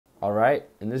All right,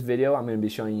 in this video, I'm going to be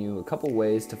showing you a couple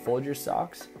ways to fold your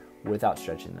socks without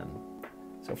stretching them.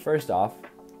 So first off,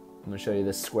 I'm going to show you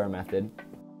this square method.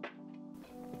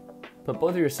 Put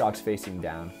both of your socks facing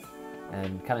down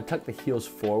and kind of tuck the heels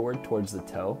forward towards the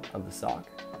toe of the sock.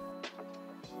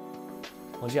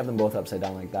 Once you have them both upside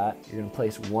down like that, you're going to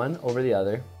place one over the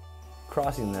other,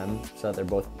 crossing them so that they're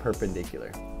both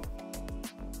perpendicular.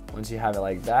 Once you have it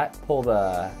like that, pull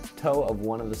the toe of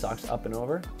one of the socks up and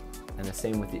over, and the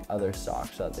same with the other sock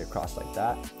so that they're crossed like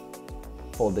that.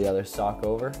 Fold the other sock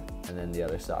over, and then the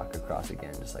other sock across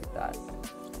again, just like that.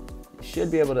 You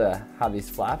should be able to have these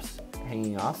flaps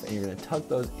hanging off, and you're going to tuck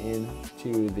those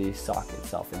into the sock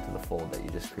itself, into the fold that you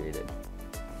just created.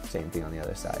 Same thing on the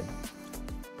other side.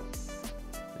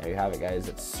 There you have it, guys.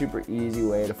 It's a super easy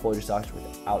way to fold your socks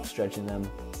without stretching them,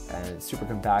 and it's super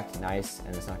compact, nice,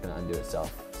 and it's not going to undo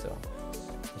itself, so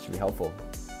it should be helpful.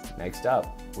 Next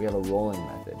up, we have a rolling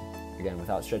method. Again,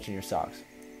 without stretching your socks.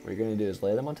 What you're going to do is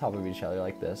lay them on top of each other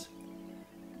like this.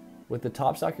 With the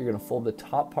top sock, you're going to fold the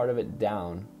top part of it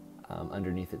down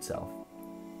underneath itself.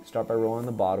 Start by rolling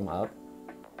the bottom up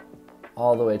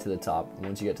all the way to the top. And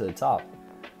once you get to the top,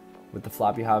 with the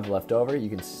flap you have left over, you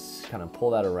can kind of pull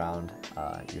that around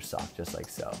your sock just like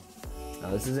so.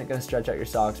 Now this isn't going to stretch out your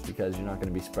socks because you're not going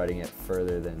to be spreading it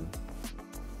further than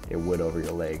it would over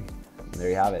your leg. And there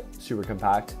you have it. Super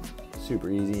compact,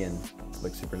 super easy, and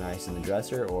looks super nice in the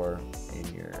dresser or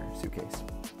in your suitcase.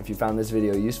 If you found this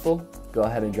video useful, go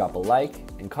ahead and drop a like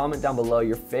and comment down below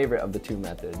your favorite of the two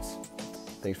methods.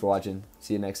 Thanks for watching.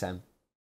 See you next time.